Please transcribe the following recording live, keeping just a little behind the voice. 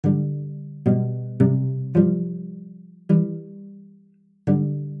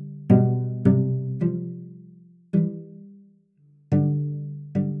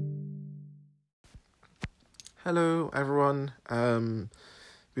Hello, everyone.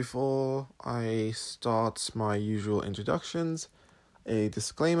 Before I start my usual introductions, a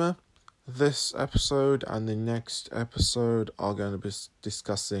disclaimer. This episode and the next episode are going to be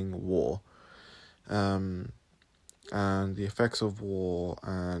discussing war, and the effects of war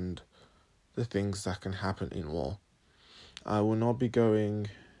and the things that can happen in war. I will not be going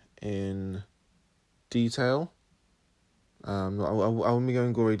in detail. I won't be going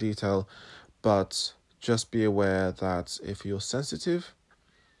in gory detail, but just be aware that if you're sensitive,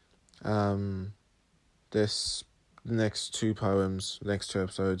 this next two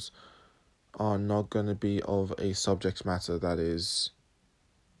episodes are not going to be of a subject matter that is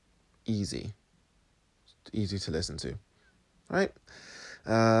easy to listen to. Right?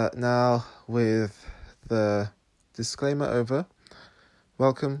 Now, with the disclaimer over,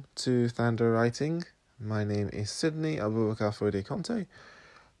 welcome to Thando Writing. My name is Sydney Abubakar Fode Conte.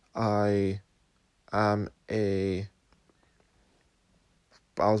 I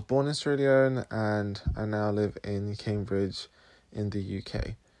was born in Sierra Leone and I now live in Cambridge in the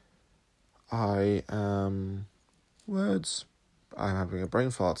UK. I'm having a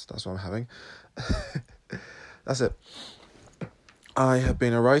brain fart, that's what I'm having. That's it. I have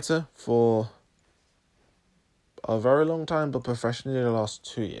been a writer for a very long time, but professionally the last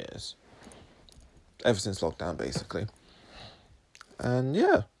 2 years. Ever since lockdown, basically. And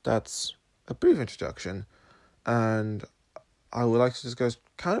yeah, that's a brief introduction. And I would like to just go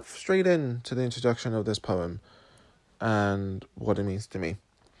kind of straight into the introduction of this poem and what it means to me.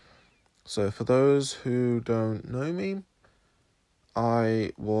 So for those who don't know me,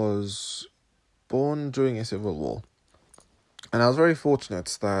 I was born during a civil war. And I was very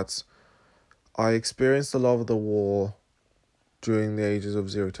fortunate that I experienced a lot of the war during the ages of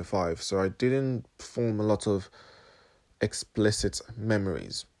 0 to 5. So I didn't form a lot of explicit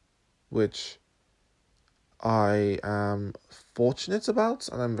memories, which I am fortunate about,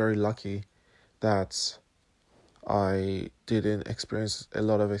 and I'm very lucky that I didn't experience a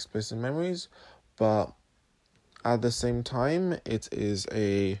lot of explicit memories, but at the same time, it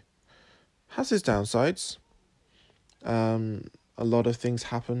has its downsides. A lot of things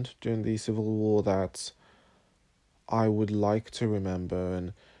happened during the Civil War that I would like to remember,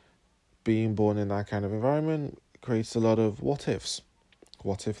 and being born in that kind of environment creates a lot of what ifs.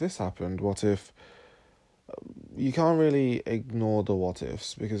 What if this happened? What if... You can't really ignore the what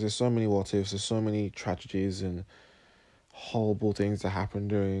ifs because there's so many what ifs, there's so many tragedies and horrible things that happen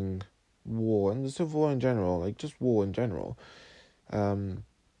during war and the Civil War in general, like just war in general.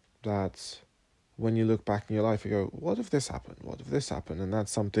 That when you look back in your life, you go, what if this happened? What if this happened? And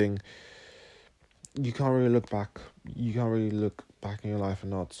that's something you can't really look back in your life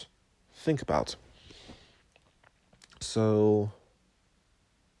and not think about. So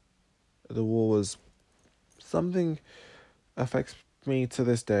the war was something affects me to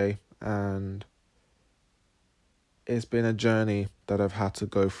this day, and it's been a journey that I've had to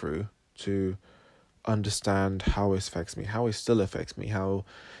go through to understand how it affects me, how it still affects me, how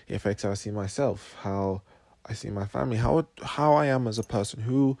it affects how I see myself, how I see my family, how I am as a person,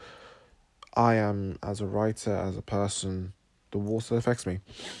 who I am as a writer, as a person. The war still affects me.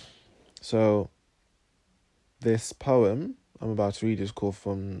 So this poem I'm about to read is called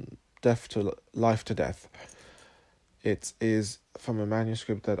From Life to Death. It is from a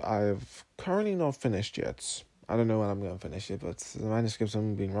manuscript that I've currently not finished yet. I don't know when I'm going to finish it, but it's a manuscript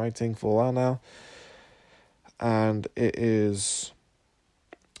I've been writing for a while now. And it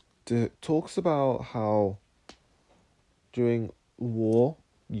talks about how during war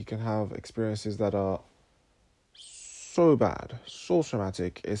you can have experiences that are so bad, so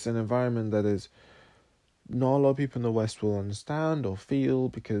traumatic. It's an environment that is not a lot of people in the West will understand or feel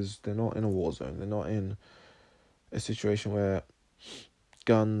because they're not in a war zone. They're not in a situation where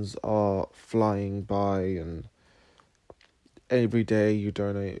guns are flying by and every day you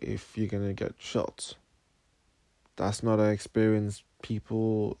don't know if you're going to get shot. That's not an experience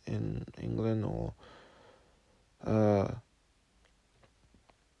people in England or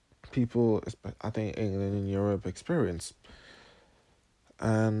people, I think England and Europe experience.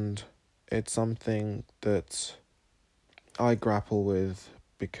 And it's something that I grapple with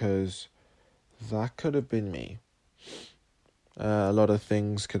because that could have been me. A lot of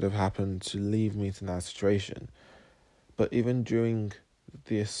things could have happened to leave me in that situation. But even during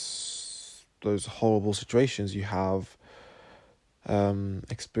those horrible situations, you have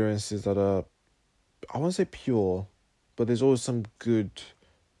experiences that are, I won't say pure, but there's always some goodness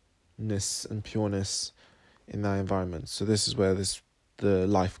and pureness in that environment. So this is where the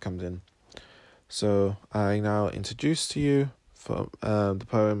life comes in. So I now introduce to you from the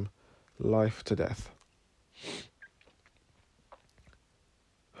poem Life to Death.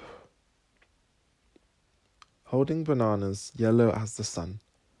 Holding bananas, yellow as the sun.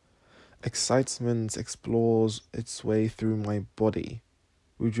 Excitement explores its way through my body,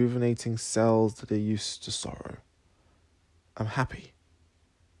 rejuvenating cells that are used to sorrow. I'm happy.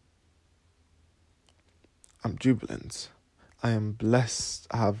 I'm jubilant. I am blessed.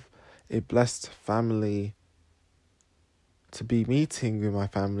 I have a blessed family to be meeting with my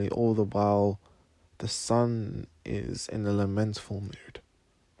family all the while the sun is in a lamentful mood.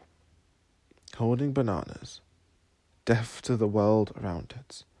 Holding bananas, deaf to the world around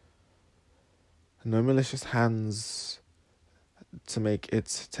it. No malicious hands to make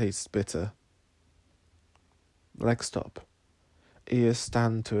it taste bitter. Legs stop. Ears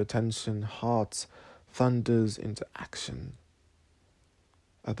stand to attention. Heart thunders into action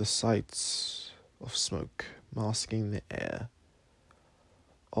at the sights of smoke masking the air,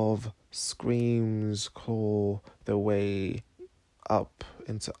 of screams claw their way up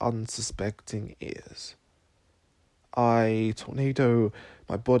into unsuspecting ears. I tornado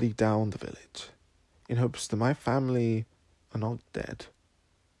my body down the village, in hopes that my family are not dead.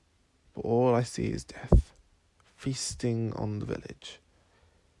 But all I see is death, feasting on the village,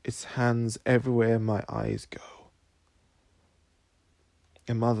 its hands everywhere my eyes go.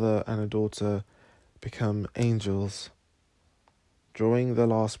 A mother and a daughter become angels, drawing the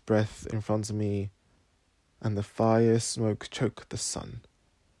last breath in front of me, and the fire smoke choked the sun.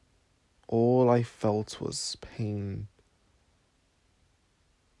 All I felt was pain,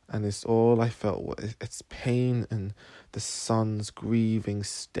 and it's all I felt was it's pain and the sun's grieving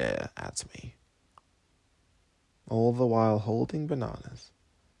stare at me. All the while holding bananas,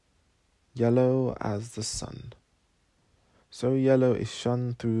 yellow as the sun. So yellow it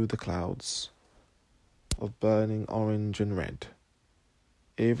shone through the clouds of burning orange and red,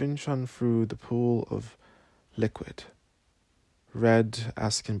 even shone through the pool of liquid, red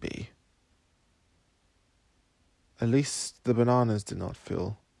as can be. At least the bananas did not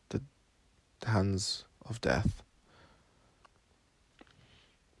feel the hands of death.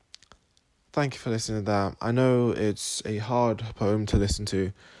 Thank you for listening to that. I know it's a hard poem to listen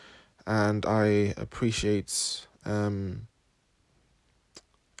to, and I appreciate you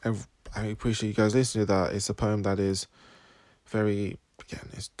guys listening to that. It's a poem that is very, again,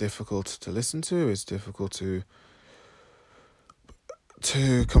 it's difficult to listen to. It's difficult to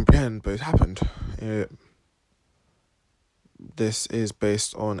comprehend, but it happened. This is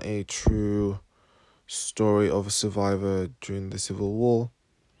based on a true story of a survivor during the Civil War.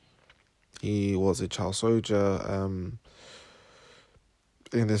 He was a child soldier.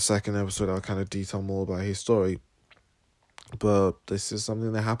 In the second episode, I'll kind of detail more about his story. But this is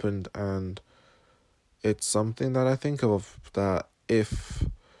something that happened, and it's something that I think of, that if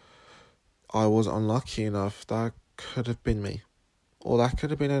I was unlucky enough, that could have been me. Or that could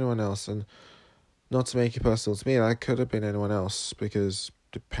have been anyone else. And not to make it personal to me, that could have been anyone else, because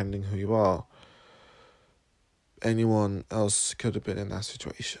depending who you are, anyone else could have been in that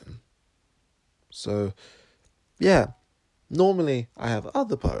situation. So, yeah. Normally, I have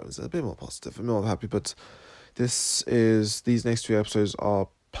other poems that are a bit more positive and more happy, but these next 2 episodes are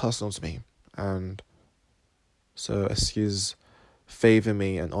personal to me, and so favor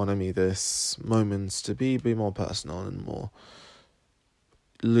me and honor me this moments to be more personal and more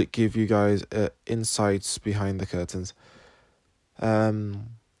give you guys insights behind the curtains.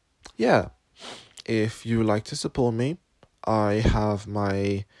 Yeah, if you would like to support me, I have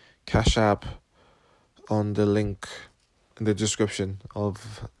my Cash App on the link in the description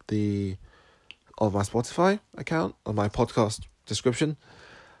of my Spotify account, on my podcast description.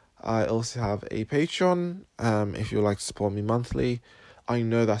 I also have a Patreon, if you'd like to support me monthly. I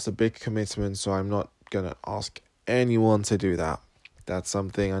know that's a big commitment, so I'm not going to ask anyone to do that. That's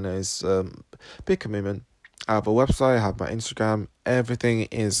something I know is a big commitment. I have a website, I have my Instagram, everything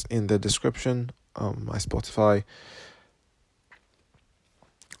is in the description on my Spotify.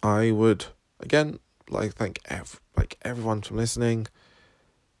 I would, again, thank everyone for listening.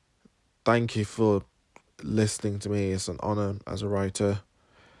 Thank you for listening to me. It's an honor as a writer.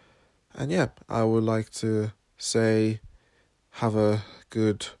 And yeah, I would like to say have a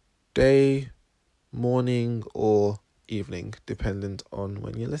good day, morning, or evening, dependent on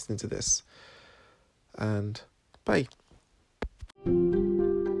when you're listening to this. And bye.